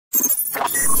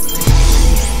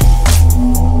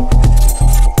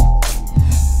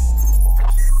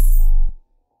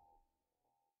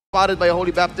spotted by a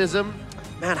Holy Baptism.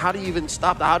 Man, how do you even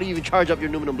stop that? How do you even charge up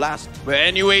your Numinum Blast? But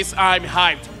anyways, I'm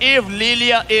hyped. If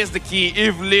Lilia is the key,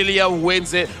 if Lilia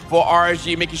wins it for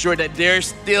RSG, making sure that they're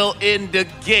still in the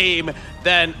game,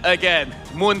 then again,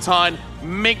 Moonton,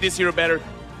 make this hero better,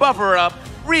 buff her up,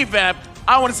 revamp.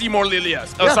 I want to see more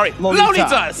Lilias. Oh, sorry,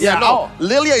 Lolitas. Yeah, no,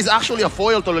 Lilia is actually a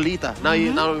foil to Lolita. Now,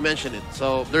 now we mention it.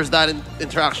 So there's that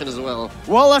interaction as well.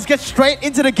 Well, let's get straight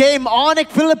into the game. Onic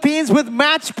Philippines with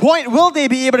match point. Will they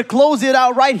be able to close it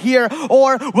out right here?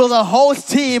 Or will the host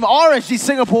team, RSG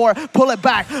Singapore, pull it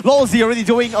back? Lolzy already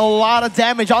doing a lot of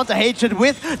damage onto Hatred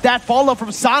with that follow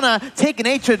from Sana, taking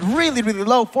Hatred really, really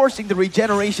low, forcing the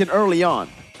regeneration early on.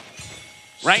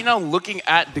 Right now, looking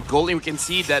at the goal lane, we can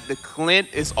see that the Clint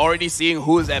is already seeing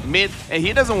who is at mid, and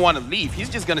he doesn't want to leave.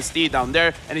 He's just going to stay down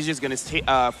there, and he's just going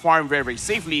to farm very, very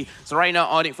safely. So right now,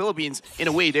 Onic Philippines, in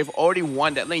a way, they've already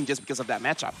won that lane just because of that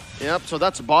matchup. Yep, so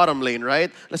that's bottom lane, right?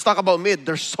 Let's talk about mid.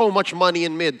 There's so much money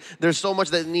in mid. There's so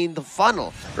much that need the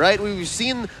funnel, right? We've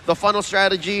seen the funnel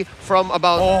strategy from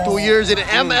about 2 years in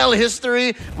ML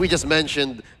history. We just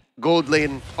mentioned gold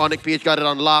lane. Onic PH got it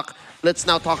on lock. Let's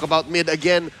now talk about mid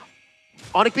again.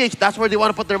 Onic PH, that's where they want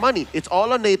to put their money. It's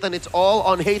all on Nathan, it's all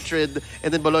on Hatred,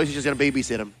 and then Beloy is just going to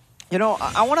babysit him. You know,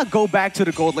 I want to go back to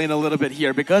the gold lane a little bit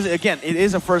here because, again, it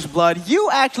is a first blood. You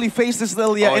actually faced this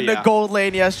Lilia in the gold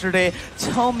lane yesterday.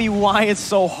 Tell me why it's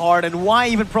so hard and why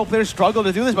even pro players struggle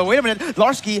to do this. But wait a minute,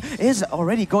 Larsky is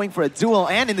already going for a duel.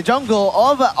 And in the jungle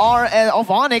of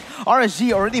Onic,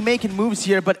 RSG already making moves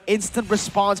here, but instant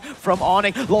response from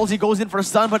Onic. Lolzy goes in for a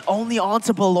stun, but only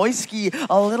onto Beloyski.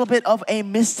 A little bit of a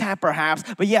mistap, perhaps.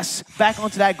 But yes, back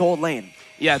onto that gold lane.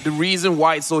 Yeah, the reason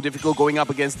why it's so difficult going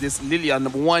up against this Lilia,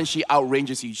 number one, she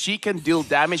outranges you. She can deal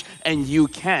damage and you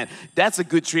can't. That's a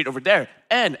good trait over there.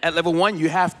 And at level 1, you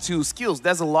have 2 skills.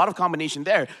 There's a lot of combination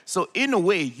there. So in a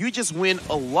way, you just win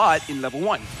a lot in level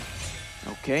 1.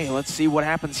 Okay, let's see what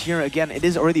happens here. Again, it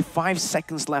is already 5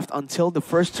 seconds left until the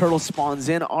first turtle spawns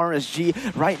in.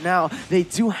 RSG, right now, they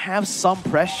do have some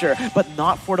pressure, but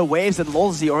not for the waves, and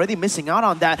Lolzy already missing out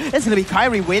on that. It's going to be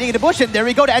Kyrie waiting in the bush, and there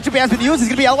we go. The entropy has been used. It's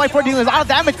going to be LY4 dealing a lot of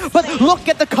damage, but look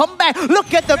at the comeback.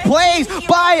 Look at the plays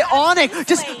by Onic,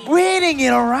 just waiting it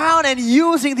around and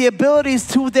using the abilities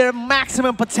to their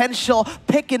maximum potential,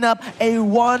 picking up a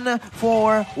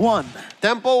 1-for-1.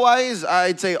 Tempo-wise,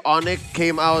 I'd say Onic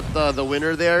came out the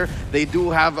winner there. They do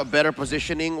have a better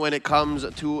positioning when it comes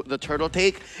to the turtle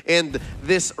take. And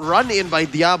this run-in by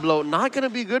Diablo, not going to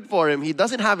be good for him. He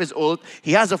doesn't have his ult.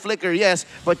 He has a flicker, yes.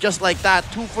 But just like that,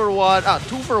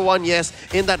 2-for-1, yes,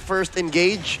 in that first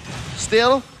engage.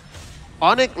 Still,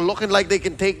 Onic looking like they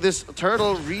can take this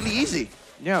turtle really easy.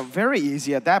 Yeah, very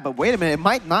easy at that, but wait a minute, it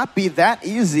might not be that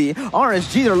easy.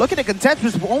 RSG, they're looking to contest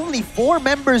with only 4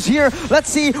 members here. Let's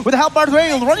see, with the help bar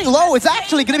running low, it's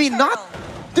actually going to be not...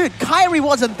 Dude, Kyrie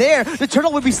wasn't there. The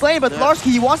turtle would be slain, but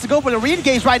Larsky, he wants to go for the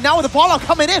re-engage right now with the fallout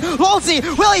coming in. Lolzy,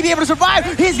 will he be able to survive?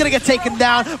 He's going to get taken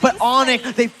down, but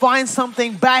Onic, they find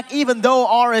something back even though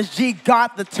RSG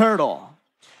got the turtle.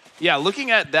 Yeah, looking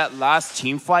at that last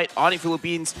team fight, Onic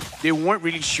Philippines, they weren't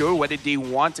really sure whether they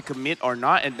want to commit or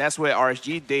not, and that's where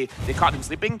RSG, they caught him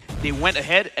sleeping. They went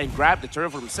ahead and grabbed the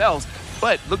turret for themselves.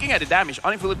 But looking at the damage,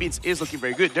 Onic Philippines is looking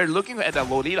very good. They're looking at that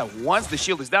Lolita. Once the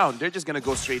shield is down, they're just going to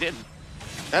go straight in.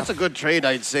 That's a good trade,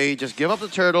 I'd say. Just give up the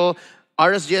turtle,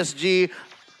 RSGSG,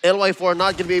 LY4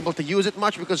 not going to be able to use it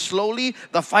much because slowly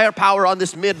the firepower on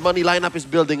this mid-money lineup is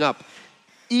building up.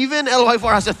 Even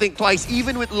LY4 has to think twice,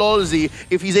 even with Lolzy,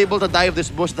 if he's able to dive this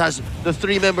bush that has the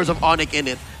 3 members of Onic in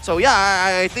it. So yeah,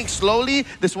 I think slowly,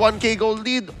 this 1K gold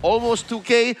lead, almost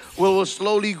 2K, will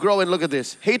slowly grow. And look at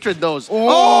this. Hatred knows.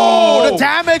 Oh, the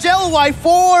damage,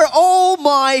 LY4. Oh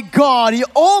my god, he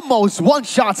almost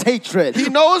one-shots Hatred. He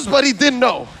knows, but he didn't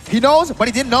know. He knows, but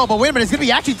he didn't know. But wait a minute, it's going to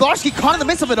be actually Larsky caught in the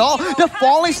midst of it all. The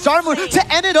falling star move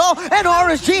to end it all. And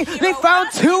RSG, they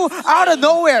found 2 out of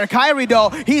nowhere. Kyrie, though,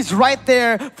 he's right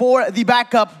there for the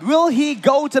backup. Will he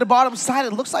go to the bottom side?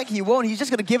 It looks like he won't. He's just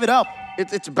going to give it up.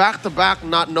 It's back-to-back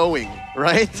not knowing,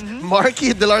 right?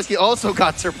 Marky and Delarsky also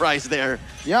got surprised there.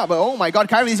 Yeah, but oh my god,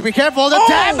 Kyrie needs to be careful. The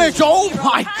damage, oh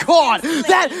my god,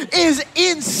 that is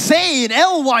insane.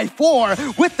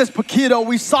 LY4 with this Paquito.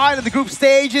 We saw it in the group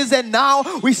stages, and now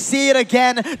we see it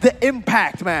again. The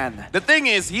impact, man. The thing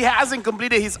is, he hasn't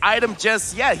completed his item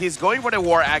just yet. He's going for the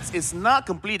War Axe. It's not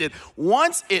completed.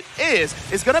 Once it is,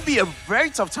 it's going to be a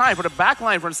very tough time for the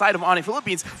backline from the side of Onic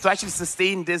Philippines to actually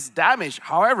sustain this damage.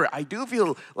 However, I do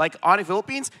feel like Onic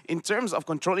Philippines, in terms of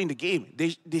controlling the game,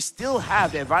 they still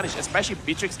have the advantage, especially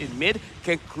Beatrix in mid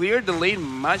can clear the lane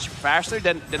much faster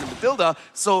than Matilda.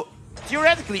 So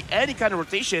theoretically, any kind of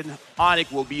rotation,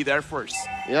 Onic will be there first.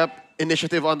 Yep.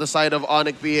 initiative on the side of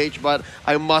Onic PH, but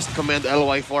I must commend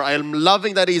LY4. I'm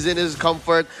loving that he's in his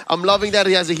comfort. I'm loving that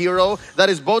he has a hero that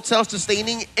is both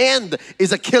self-sustaining and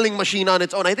is a killing machine on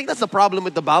its own. I think that's the problem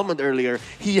with the Balmond earlier.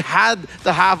 He had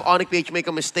to have Onic PH make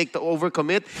a mistake to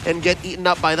overcommit and get eaten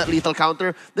up by that lethal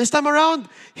counter. This time around,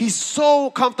 he's so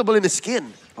comfortable in his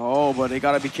skin. Oh, but they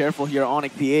gotta be careful here.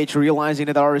 Onic PH realizing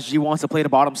that RSG wants to play the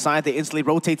bottom side. They instantly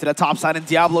rotate to the top side, and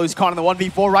Diablo is caught in the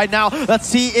 1v4 right now. Let's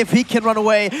see if he can run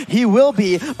away. He will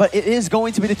be, but it is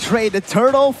going to be the trade, the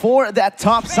turtle for that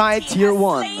top side tier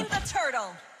 1.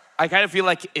 I kind of feel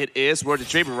like it is worth the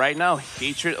trade, but right now,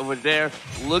 Hatred over there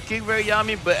looking very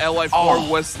yummy, but LY4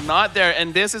 was not there,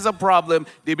 and this is a problem.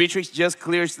 The Beatrix just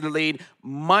clears the lane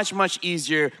much, much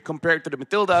easier compared to the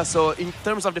Matilda. So in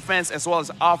terms of defense as well as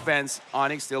offense,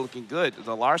 Onic still looking good.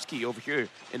 The Larsky over here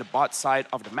in the bot side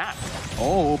of the map.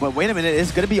 Oh, but wait a minute.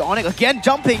 It's going to be Onic again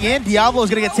jumping in. Diablo is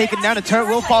going to get taken down. The turret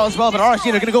will fall as well, but RSG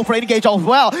are going to go for engage as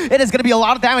well. It is going to be a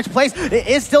lot of damage placed. It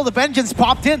is still the Vengeance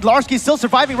popped in. Larsky is still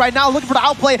surviving right now, looking for the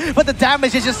outplay, but the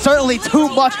damage is just certainly too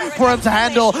much for him to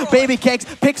handle. Baby Cakes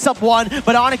picks up one,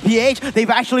 but Onic PH, they've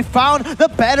actually found the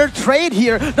better trade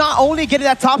here. Not only getting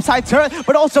that top side turret,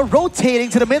 but also rotating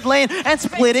to the mid lane and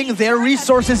splitting their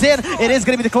resources in. It is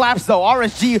going to be the collapse though.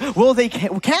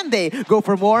 RSG, can they go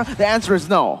for more? The answer is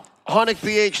no. Onic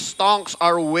PH stonks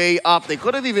are way up. They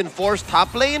could have even forced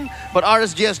top lane, but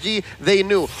RSGSG, they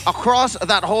knew. Across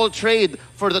that whole trade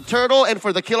for the turtle and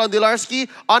for the kill on Dilarsky,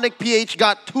 Onic PH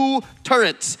got 2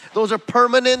 turrets. Those are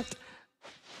permanent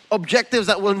objectives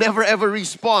that will never ever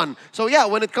respawn. So yeah,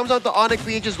 when it comes down to Onic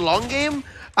PH's long game,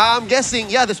 I'm guessing,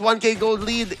 yeah, this 1k gold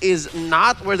lead is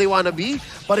not where they want to be,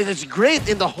 but it is great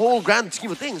in the whole grand scheme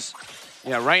of things.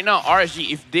 Yeah, right now,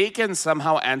 RSG, if they can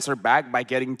somehow answer back by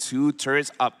getting 2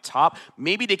 turrets up top,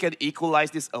 maybe they can equalize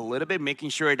this a little bit, making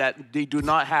sure that they do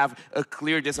not have a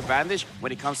clear disadvantage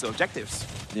when it comes to objectives.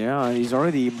 Yeah, he's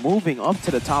already moving up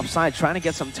to the top side, trying to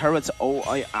get some turrets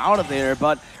out of there.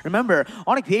 But remember,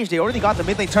 Onic PH, they already got the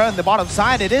mid lane turret on the bottom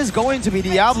side. It is going to be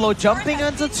Diablo jumping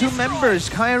into 2 members.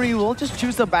 Kyrie will just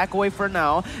choose to back away for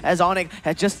now, as Onic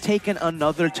has just taken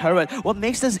another turret. What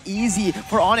makes this easy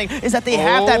for Onic is that they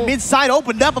have that mid side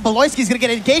opened up, but Beloyski's gonna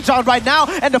get engaged on right now,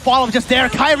 and the follow-up just there.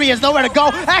 Kyrie has nowhere to go.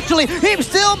 Actually, he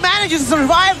still manages to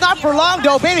survive, not for long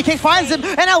though. Baby King finds him,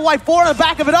 and LY4 on the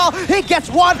back of it all. He gets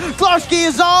one. Glarsky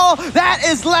is all that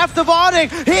is left of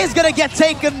Onic. He's gonna get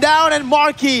taken down, and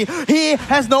Marky, he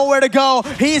has nowhere to go.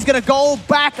 He's gonna go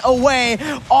back away.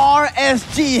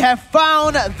 RSG have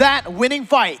found that winning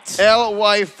fight.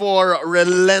 LY4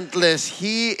 relentless.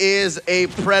 He is a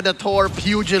predator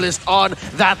pugilist on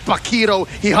that Paquito.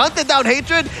 He hunted down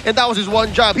Hatred, and that was his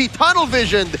one job. He tunnel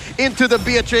visioned into the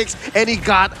Beatrix, and he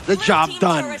got the job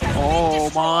done.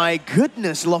 Oh my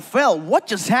goodness, LaFell, what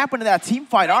just happened to that team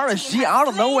fight? RSG out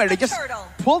of nowhere, they just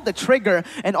pulled the trigger,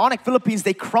 and Onic Philippines,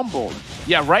 they crumbled.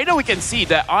 Yeah, right now we can see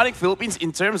that Onic Philippines,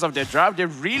 in terms of their drive, they're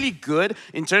really good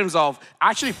in terms of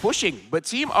actually pushing. But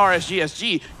Team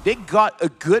RSGSG, they got a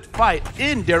good fight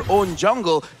in their own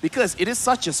jungle because it is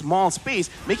such a small space,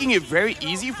 making it very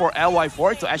easy for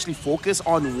LY4 to actually focus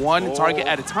on one target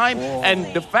at a time.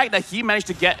 And the fact that he managed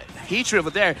to get Hatred over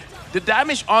there, the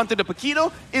damage onto the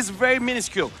Paquito is very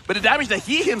minuscule. But the damage that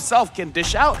he himself can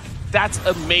dish out, that's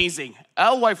amazing.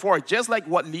 LY4, just like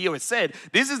what Leo has said,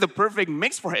 this is the perfect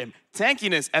mix for him.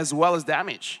 Tankiness as well as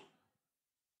damage.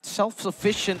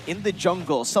 Self-sufficient in the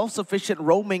jungle, self-sufficient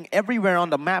roaming everywhere on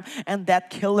the map, and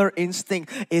that killer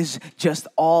instinct is just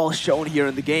all shown here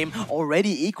in the game.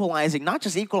 Already equalizing, not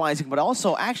just equalizing, but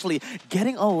also actually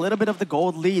getting a little bit of the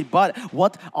gold lead. But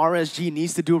what RSG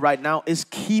needs to do right now is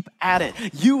keep at it.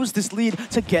 Use this lead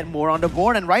to get more on the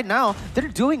board, and right now, they're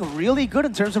doing really good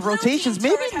in terms of rotations.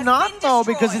 Maybe not though,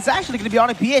 because it's actually going to be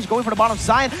Onic PH going for the bottom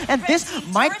side, and this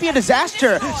might be a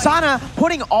disaster. Sana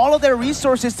putting all of their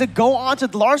resources to go onto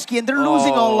the and they're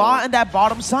losing a lot in that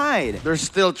bottom side. They're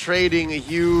still trading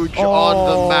huge on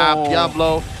the map.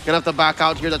 Diablo gonna have to back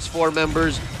out here. That's 4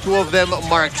 members, 2 of them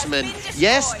marksmen.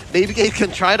 Yes, Baby Cake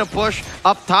can try to push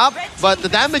up top, but the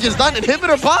damage is done.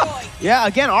 Inhibitor pop. Yeah,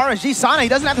 again, RSG Sana, he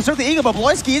doesn't have to serve the Eagle, but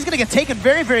Bloisky, he's gonna get taken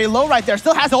very, very low right there.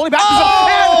 Still has the only back.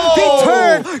 And the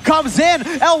turn comes in.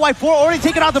 LY4 already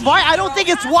taken out the buy. I don't think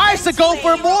it's wise to go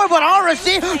for more, but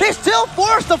RSG, they still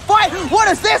force the fight. What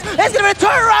is this? It's gonna be a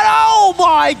turnaround. Oh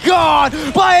my God!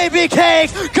 Baby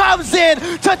Cakes comes in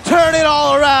to turn it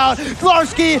all around.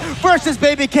 Glarsky versus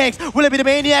Baby Cakes. Will it be the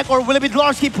Maniac or will it be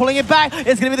Glarsky pulling it back?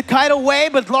 It's gonna be the kite away,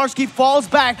 but Glarsky falls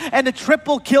back, and the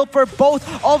triple kill for both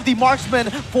of the marksmen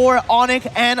for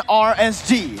Onic and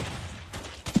RSG.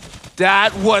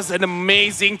 That was an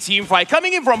amazing team fight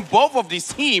coming in from both of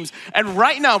these teams. And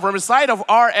right now, from the side of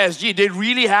RSG, they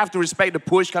really have to respect the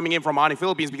push coming in from Onic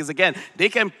Philippines because, again, they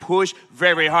can push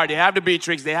very, very hard. They have the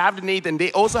Beatrix, they have the Nathan,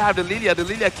 they also have the Lilia. The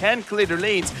Lilia can clear their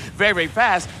lanes very, very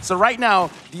fast. So right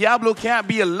now, Diablo can't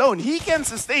be alone. He can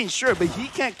sustain, sure, but he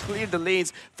can't clear the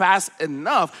lanes fast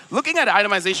enough. Looking at the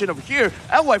itemization over here,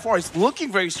 LY4 is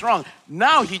looking very strong.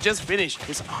 Now he just finished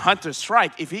his Hunter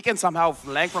Strike. If he can somehow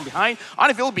flank from behind,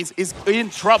 Onic Philippines is in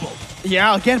trouble.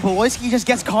 Yeah, again, Boloisky just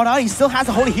gets caught out. He still has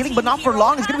a holy healing, but not for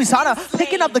long. It's going to be Sana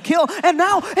picking up the kill. And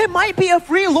now it might be a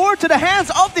free lord to the hands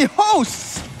of the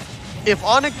hosts. If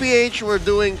Onic PH were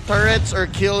doing turrets or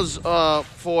kills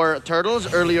for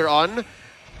turtles earlier on,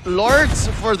 Lords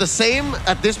for the same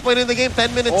at this point in the game,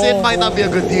 10 minutes in, might not be a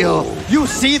good deal. You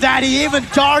see that he even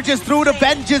charges through the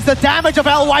vengeance, the damage of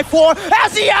LY4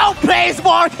 as he outplays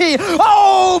Marky.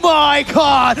 Oh my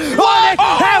god! Onic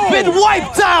have been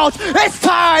wiped out! It's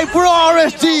time for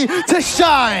RSG to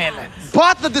shine!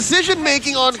 But the decision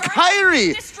making on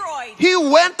Kyrie, he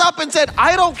went up and said,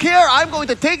 I don't care, I'm going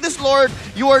to take this Lord,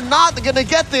 you are not going to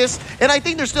get this, and I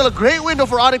think there's still a great window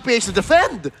for Onic PH to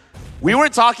defend. We were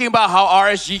talking about how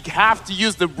RSG have to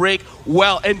use the break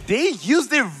well, and they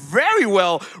used it very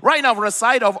well. Right now, from the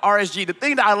side of RSG, the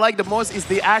thing that I like the most is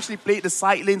they actually played the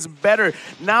side lanes better.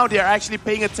 Now they're actually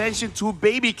paying attention to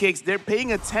Baby Kicks. They're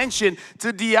paying attention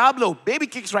to Diablo. Baby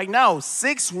Kicks right now,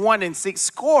 6-1 and 6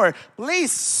 score,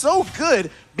 plays so good,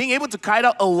 being able to kite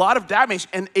out a lot of damage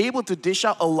and able to dish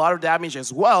out a lot of damage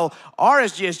as well.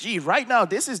 RSGSG, right now,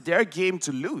 this is their game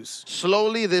to lose.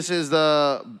 Slowly, this is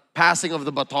the passing of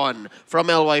the baton from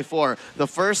LY4. The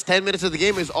first 10 minutes of the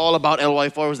game is all about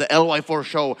LY4. It was the LY4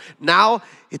 show. Now,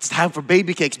 it's time for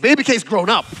Baby Cakes. Baby Cakes grown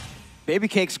up. Baby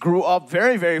Cakes grew up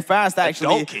very, very fast,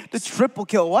 actually. Adult Cakes. The triple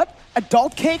kill. What?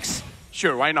 Adult Cakes?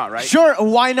 Sure, why not, right? Sure,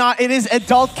 why not? It is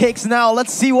Adult Cakes now.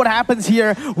 Let's see what happens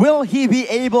here. Will he be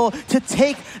able to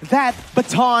take that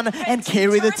baton and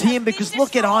carry the team? Because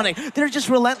look at Onic. They're just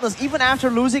relentless. Even after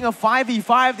losing a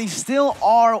 5v5, they still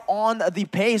are on the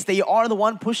pace. They are the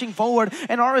one pushing forward.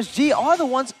 And RSG are the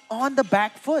ones on the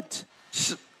back foot.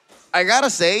 I gotta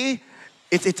say,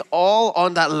 it's all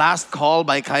on that last call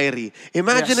by Kyrie.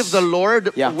 Imagine if the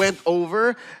Lord went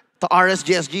over, the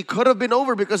RSGSG could have been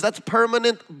over because that's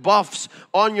permanent buffs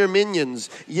on your minions.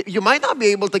 You might not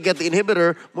be able to get the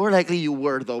inhibitor. More likely you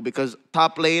were, though, because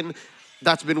top lane,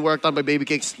 that's been worked on by Baby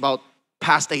Cakes about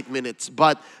past 8 minutes.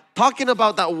 But talking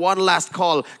about that one last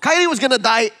call, Kyrie was going to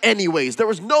die anyways. There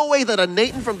was no way that a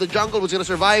Nathan from the jungle was going to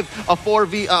survive a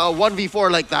 1v4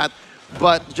 like that.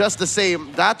 But just the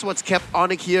same, that's what's kept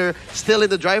Onic here still in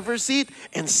the driver's seat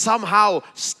and somehow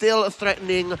still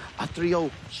threatening a 3-0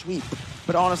 sweep.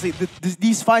 But honestly,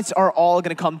 these fights are all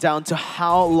going to come down to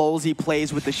how Lolzy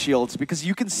plays with the shields, because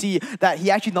you can see that he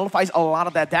actually nullifies a lot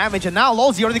of that damage. And now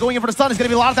Lolzy already going in for the stun. It's going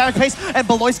to be a lot of damage pace, and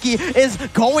Boloisky is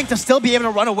going to still be able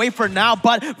to run away for now,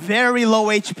 but very low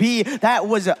HP. That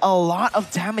was a lot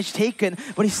of damage taken,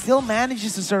 but he still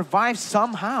manages to survive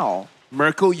somehow.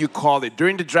 Merkel, you called it.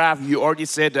 During the draft, you already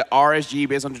said that RSG,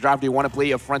 based on the draft, they want to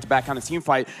play a front-to-back kind of team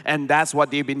fight, and that's what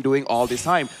they've been doing all this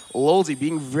time. Lolzy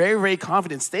being very, very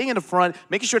confident, staying in the front,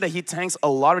 making sure that he tanks a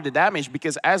lot of the damage,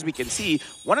 because as we can see,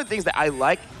 one of the things that I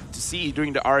like to see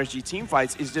during the RSG team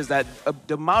fights is just that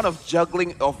the amount of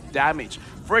juggling of damage.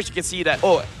 First, you can see that,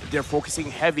 oh, they're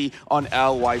focusing heavy on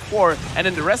LY4, and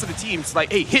then the rest of the team's like,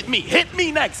 hey, hit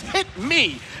me next, hit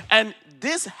me! And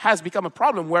this has become a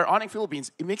problem where Onic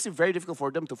Philippines, it makes it very difficult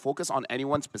for them to focus on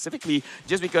anyone specifically,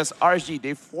 just because RSG,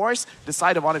 they force the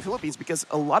side of Onic Philippines because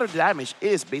a lot of the damage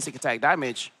is basic attack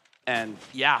damage. And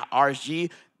yeah, RSG,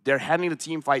 they're handling the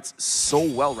team fights so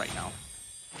well right now.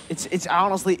 It's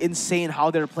honestly insane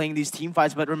how they're playing these team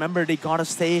fights, but remember, they gotta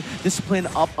stay disciplined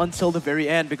up until the very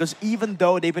end, because even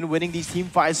though they've been winning these team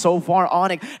fights so far,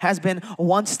 Onic has been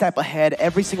one step ahead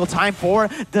every single time for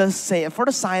the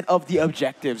side of the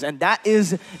objectives, and that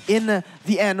is, in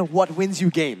the end, what wins you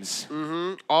games.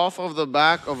 Off of the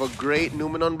back of a great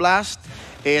Numenon Blast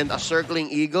and a Circling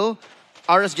Eagle,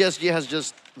 RSGSG has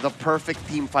just the perfect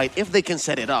team fight if they can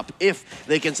set it up. If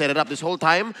they can set it up this whole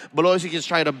time, Boloisky is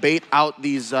trying to bait out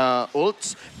these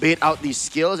ults, bait out these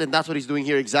skills, and that's what he's doing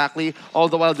here exactly. All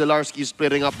the while, Delarski is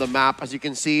splitting up the map. As you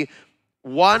can see,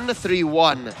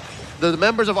 1-3-1. The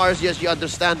members of RSGSG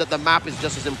understand that the map is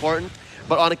just as important.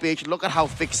 But Onic PH, look at how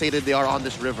fixated they are on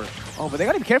this river. Oh, but they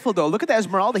gotta be careful though. Look at the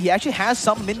Esmeralda. He actually has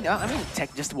some minion. I mean,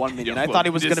 tech just one minion. Yeah, I thought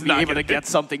he was gonna be able to get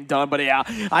something done, but yeah,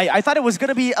 I thought it was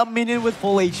gonna be a minion with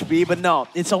full HP, but no,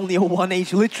 it's only a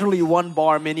 1H, literally 1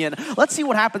 bar minion. Let's see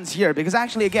what happens here, because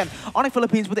actually, again, Onic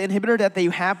Philippines with the inhibitor that they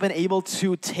have been able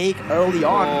to take early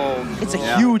on, it's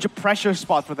a huge pressure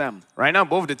spot for them. Right now,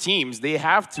 both the teams, they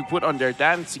have to put on their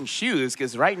dancing shoes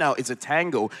because right now it's a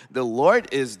tango. The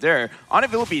Lord is there. On the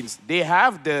Philippines, they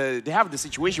have the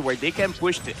situation where they can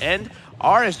push the end.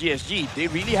 RSGSG, they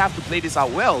really have to play this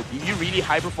out well. You really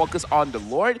hyper-focus on the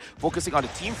Lord, focusing on the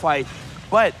team fight,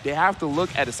 but they have to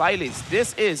look at the side lanes.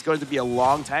 This is going to be a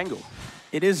long tango.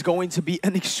 It is going to be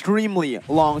an extremely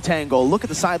long tango. Look at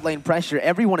the side lane pressure.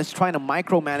 Everyone is trying to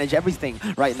micromanage everything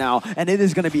right now, and it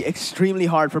is going to be extremely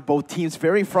hard for both teams.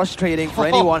 Very frustrating for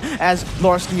anyone, as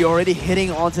Lorsky already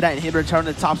hitting onto that inhibitor turn on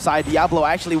the top side. Diablo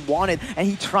actually wanted, and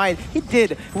he tried. He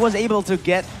was able to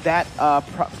get that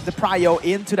the prio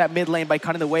into that mid lane by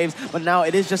cutting the waves, but now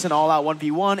it is just an all-out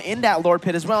 1v1 in that Lord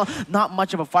Pit as well. Not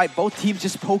much of a fight. Both teams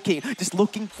just poking, just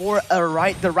looking for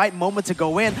the right moment to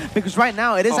go in, because right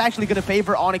now it is actually going to favor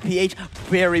Onic PH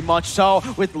very much so,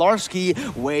 with Larsky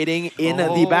waiting in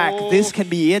the back. This can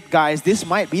be it, guys. This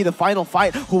might be the final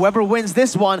fight. Whoever wins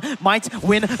this one might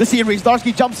win the series.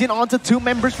 Larsky jumps in onto 2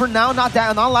 members for now. Not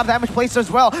a lot of damage placed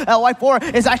as well.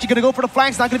 LY4 is actually going to go for the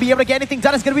flanks. Not going to be able to get anything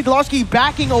done. It's going to be Larsky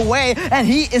backing away, and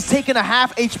he is taking a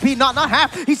half HP. Not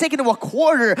half. He's taking to a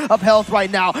quarter of health right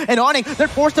now. And Onic, they're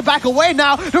forced to back away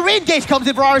now. The re-engage comes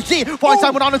in for RSG. Falling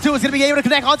time with Honor 2 is going to be able to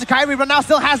connect onto Kyrie, but now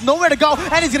still has nowhere to go,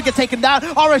 and he's going to get taken down.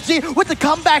 RSG with the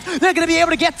comeback, they're going to be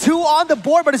able to get 2 on the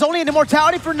board, but it's only an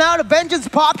immortality for now. The Vengeance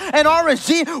pop, and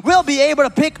RSG will be able to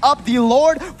pick up the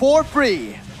Lord for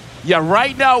free. Yeah,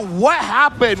 right now, what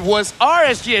happened was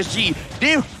RSGSG,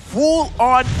 they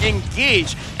full-on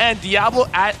engage, and Diablo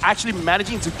actually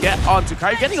managing to get onto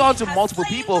Kyrie, getting onto multiple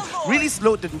people, really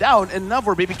slowed them down enough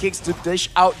for Baby Kicks to dish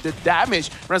out the damage.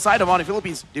 From the side of Onic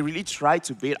Philippines, they really tried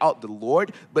to bait out the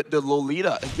Lord, but the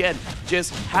Lolita, again,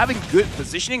 just having good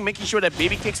positioning, making sure that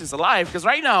Baby Kicks is alive, because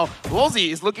right now,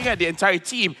 Lolzy is looking at the entire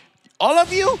team. All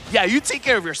of you, yeah, you take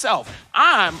care of yourself.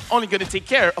 I'm only going to take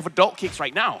care of Adult Kicks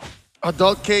right now.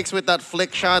 Adult Cakes with that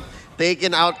flick shot,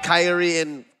 taking out Kyrie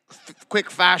in quick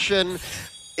fashion.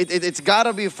 It's got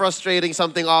to be frustrating,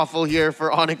 something awful here for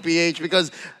Onic PH,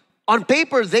 because on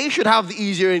paper, they should have the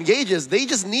easier engages. They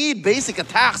just need basic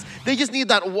attacks. They just need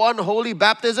that one holy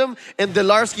baptism and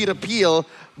Delarsky to peel.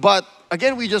 But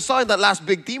again, we just saw in that last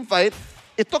big team fight,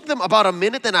 it took them about a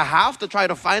minute and a half to try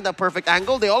to find that perfect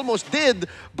angle. They almost did,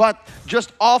 but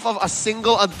just off of a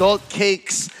single Adult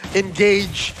Cakes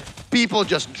engage, people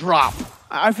just drop.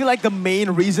 I feel like the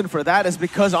main reason for that is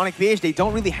because Onic PH, they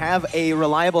don't really have a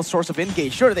reliable source of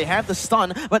engage. Sure, they have the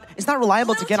stun, but it's not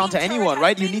reliable to get onto anyone,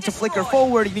 right? You need to flicker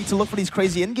forward, you need to look for these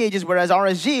crazy engages, whereas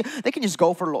RSG, they can just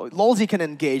go for Lolzy can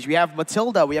engage. We have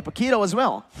Matilda, we have Paquito as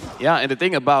well. Yeah, and the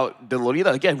thing about the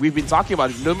Lolita, again, we've been talking about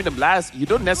Luminum Blast, you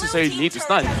don't necessarily need to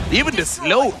stun. Even the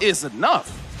slow is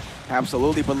enough.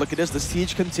 Absolutely, but look at this. The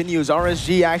siege continues.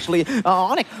 RSG actually,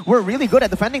 Onic, we're really good at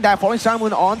defending that. Falling Star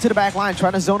Moon onto the back line,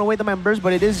 trying to zone away the members,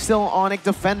 but it is still Onic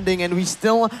defending, and we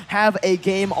still have a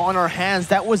game on our hands.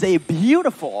 That was a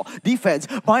beautiful defense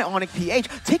by Onic PH,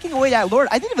 taking away that Lord.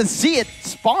 I didn't even see it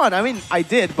spawn. I mean, I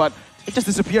did, but it just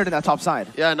disappeared in that top side.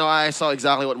 Yeah, no, I saw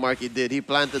exactly what Marky did. He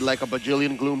planted like a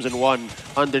bajillion glooms in one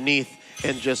underneath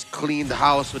and just cleaned the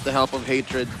house with the help of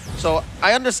Hatred. So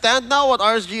I understand now what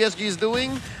RSGSG is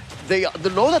doing. They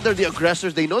know that they're the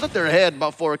aggressors. They know that they're ahead by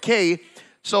 4K.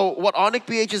 So what Onic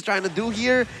PH is trying to do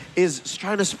here is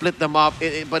trying to split them up,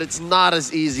 but it's not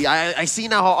as easy. I see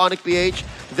now how Onic PH,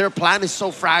 their plan is so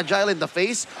fragile in the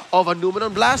face of a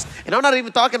Numenon Blast. And I'm not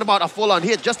even talking about a full-on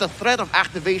hit. Just the threat of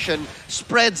activation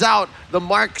spreads out the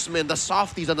marksmen, the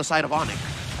softies on the side of Onic.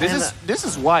 This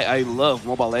is why I love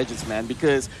Mobile Legends, man,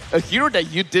 because a hero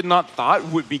that you did not thought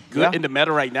would be good in the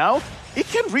meta right now, it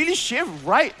can really shift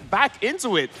right back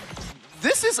into it.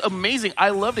 This is amazing. I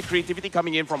love the creativity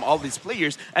coming in from all these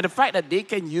players, and the fact that they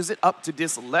can use it up to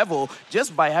this level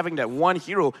just by having that one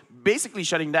hero basically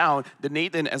shutting down the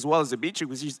Nathan as well as the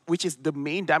Beatrix, which is the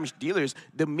main damage dealers,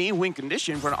 the main win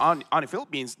condition for on the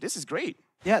Philippines. This is great.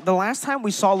 Yeah, the last time we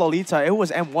saw Lolita, it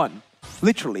was M1.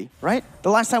 Literally, right? The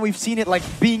last time we've seen it like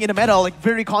being in the meta, like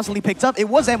very constantly picked up, it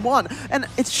was M1. And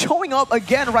it's showing up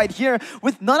again right here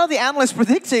with none of the analysts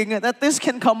predicting that this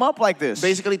can come up like this.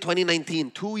 Basically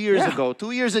 2019, 2 years ago,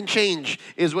 2 years and change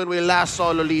is when we last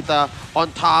saw Lolita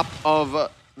on top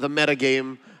of the meta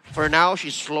game. For now,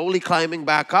 she's slowly climbing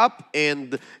back up,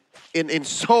 and in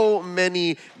so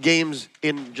many games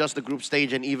in just the group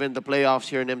stage and even the playoffs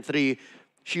here in M3,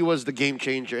 she was the game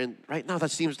changer. And right now,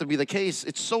 that seems to be the case.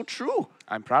 It's so true.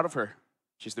 I'm proud of her.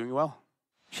 She's doing well.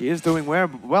 She is doing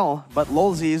well, but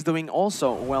Lolzy is doing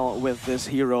also well with this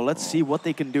hero. Let's see what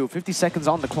they can do. 50 seconds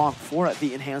on the clock for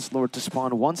the Enhanced Lord to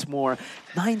spawn once more.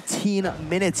 19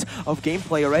 minutes of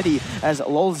gameplay already as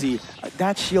Lolzy.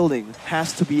 That shielding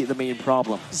has to be the main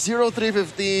problem.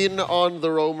 0-3-15 on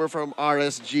the roamer from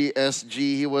RSGSG.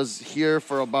 He was here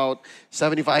for about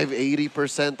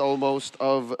 75-80% almost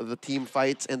of the team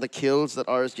fights and the kills that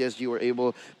RSGSG were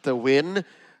able to win.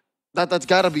 That's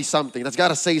got to be something. That's got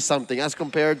to say something as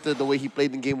compared to the way he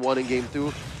played in Game 1 and Game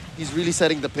 2. He's really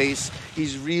setting the pace.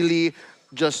 He's really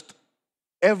just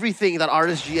everything that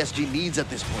RSGSG needs at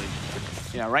this point.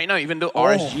 Yeah, right now, even though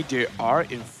RSG, they are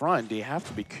in front, they have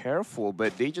to be careful,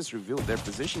 but they just revealed their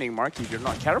positioning. Marky, if you're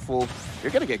not careful,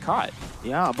 you're going to get caught.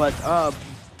 Yeah, but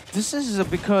this is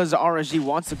because RSG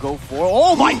wants to go for...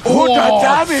 Oh my god! Oh, the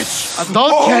damage!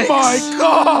 Oh my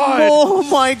god! Oh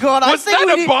my god! Was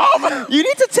that a bomb? You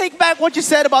need to take back what you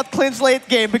said about Clint's late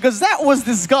game because that was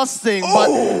disgusting.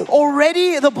 But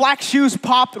already the black shoes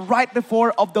popped right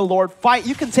before of the Lord fight.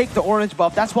 You can take the orange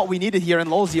buff. That's what we needed here in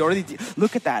Lolzy already.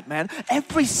 Look at that, man.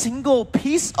 Every single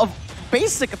piece of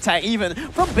basic attack even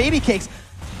from Baby Cakes.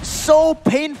 So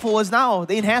painful as now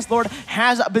the Enhanced Lord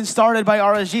has been started by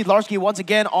RSG. Larski once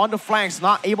again on the flanks,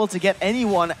 not able to get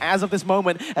anyone as of this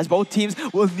moment, as both teams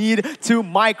will need to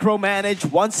micromanage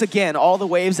once again all the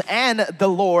waves and the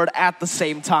Lord at the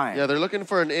same time. Yeah, they're looking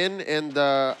for an in, and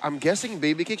I'm guessing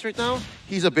Baby Cakes right now,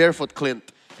 he's a barefoot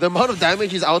Clint. The amount of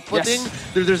damage he's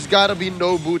outputting, there's got to be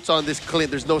no boots on this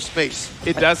Clint. There's no space.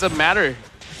 It doesn't matter.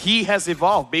 He has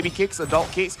evolved. Baby Cakes,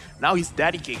 adult Cakes, now he's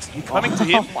Daddy Cakes. You're coming to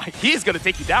him, he's going to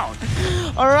take you down.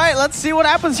 All right, let's see what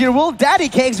happens here. Will Daddy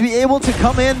Cakes be able to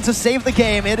come in to save the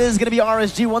game? It is going to be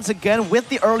RSG once again with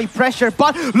the early pressure.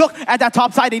 But look at that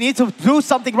top side. They need to do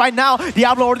something right now.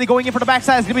 Diablo already going in for the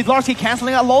backside. It's going to be Larski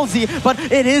canceling out Lolzy. But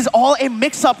it is all a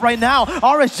mix-up right now.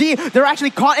 RSG, they're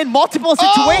actually caught in multiple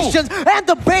situations. And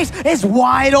the base is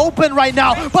wide open right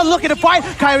now. But look at the fight.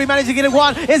 Kyrie managed to get it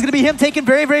one. It's going to be him taken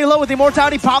very, very low with the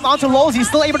Immortality pound onto Lolzy. He's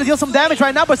still able to deal some damage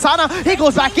right now. But Sana, he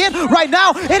goes back in right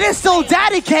now. It is still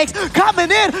Daddy Cakes coming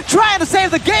in, trying to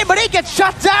save the game, but he gets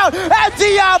shut down. And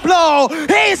Diablo,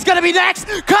 he's gonna be next.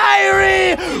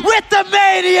 Kyrie with the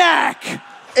Maniac.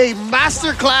 A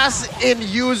masterclass in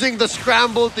using the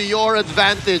scramble to your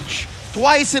advantage.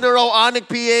 Twice in a row, Onic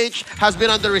PH has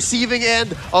been on the receiving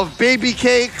end of Baby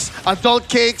Cakes, Adult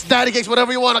Cakes, Daddy Cakes,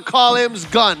 whatever you want to call him's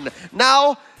gun.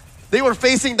 Now, they were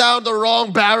facing down the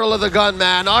wrong barrel of the gun,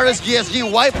 man. RSGSG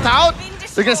wiped out.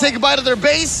 They're going to say goodbye to their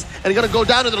base, and they're going to go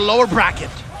down to the lower bracket.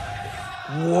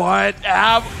 What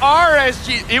have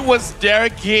RSG? It was their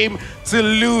game to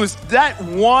lose. That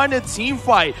one team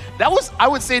fight. That was, I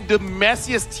would say, the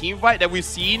messiest team fight that we've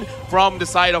seen from the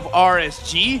side of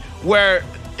RSG, where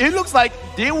it looks like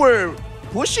they were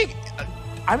pushing.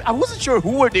 I wasn't sure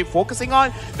who were they focusing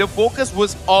on. The focus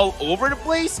was all over the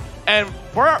place. And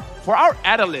for our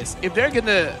analysts, if they're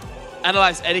gonna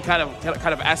analyze any kind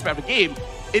of aspect of the game,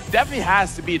 it definitely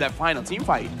has to be that final team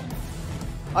fight.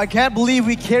 I can't believe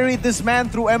we carried this man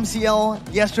through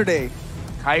MCL yesterday.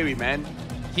 Kyrie, man,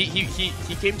 he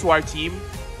came to our team.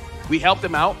 We helped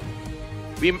him out.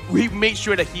 We made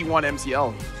sure that he won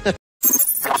MCL.